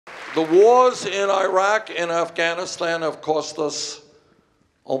The wars in Iraq and Afghanistan have cost us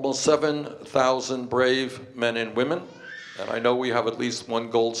almost 7,000 brave men and women, and I know we have at least one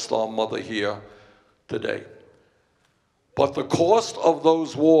Gold Star mother here today. But the cost of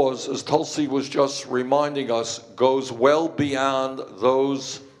those wars, as Tulsi was just reminding us, goes well beyond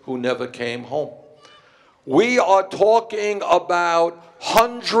those who never came home. We are talking about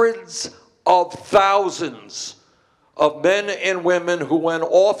hundreds of thousands of men and women who went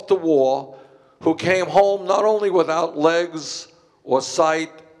off to war, who came home not only without legs or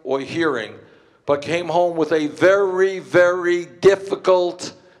sight or hearing, but came home with a very, very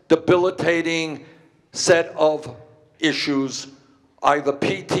difficult, debilitating set of issues, either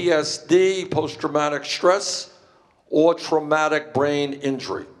PTSD, post-traumatic stress, or traumatic brain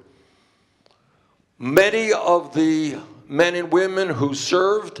injury. Many of the men and women who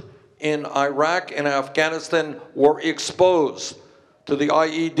served in Iraq and Afghanistan were exposed to the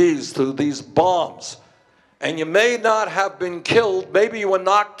IEDs, to these bombs. And you may not have been killed, maybe you were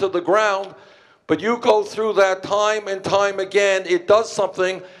knocked to the ground, but you go through that time and time again, it does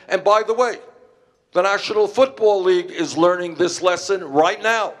something. And by the way, the National Football League is learning this lesson right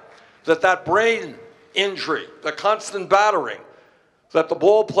now, that brain injury, the constant battering that the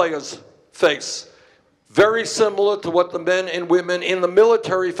ball players face, very similar to what the men and women in the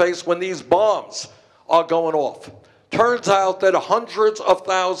military face when these bombs are going off. Turns out that hundreds of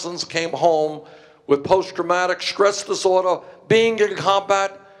thousands came home with post-traumatic stress disorder, being in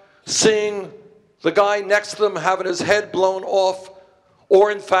combat, seeing the guy next to them having his head blown off, or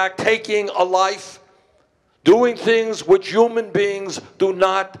in fact taking a life, doing things which human beings do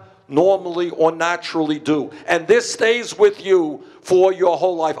not normally or naturally do. And this stays with you for your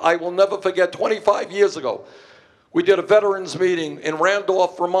whole life. I will never forget, 25 years ago, we did a veterans meeting in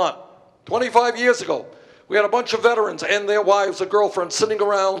Randolph, Vermont. 25 years ago, we had a bunch of veterans and their wives or girlfriends sitting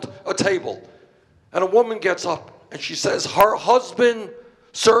around a table. And a woman gets up and she says her husband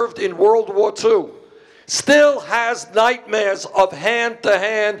served in World War II, still has nightmares of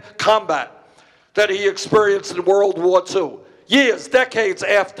hand-to-hand combat that he experienced in World War II. Years, decades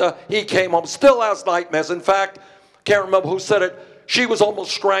after he came home, still has nightmares. In fact, can't remember who said it, she was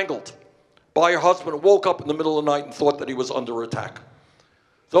almost strangled by her husband and woke up in the middle of the night and thought that he was under attack.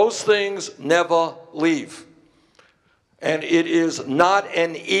 Those things never leave. And it is not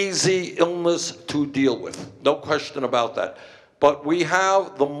an easy illness to deal with, no question about that. But we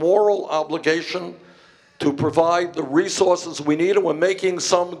have the moral obligation to provide the resources we need, and we're making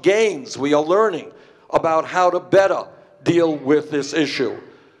some gains. We are learning about how to better deal with this issue.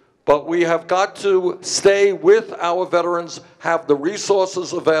 But we have got to stay with our veterans, have the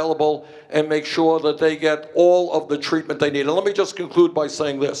resources available, and make sure that they get all of the treatment they need. And let me just conclude by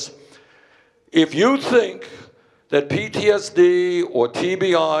saying this. If you think that PTSD or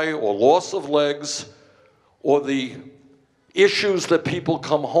TBI or loss of legs or the issues that people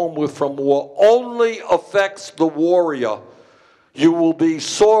come home with from war only affects the warrior, you will be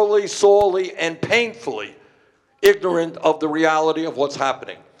sorely, sorely, and painfully ignorant of the reality of what's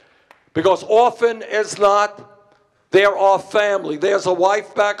happening. Because often as not, there are family. There's a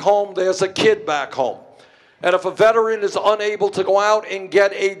wife back home, there's a kid back home. And if a veteran is unable to go out and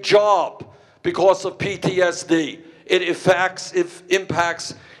get a job because of PTSD, it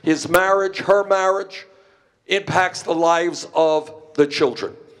impacts his marriage, her marriage, impacts the lives of the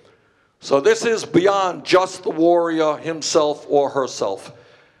children. So this is beyond just the warrior himself or herself.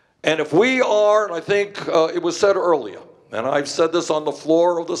 And if we are, and I think it was said earlier, and I've said this on the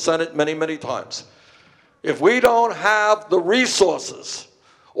floor of the Senate many, many times, if we don't have the resources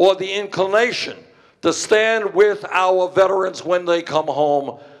or the inclination to stand with our veterans when they come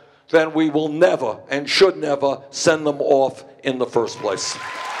home, then we will never and should never send them off in the first place.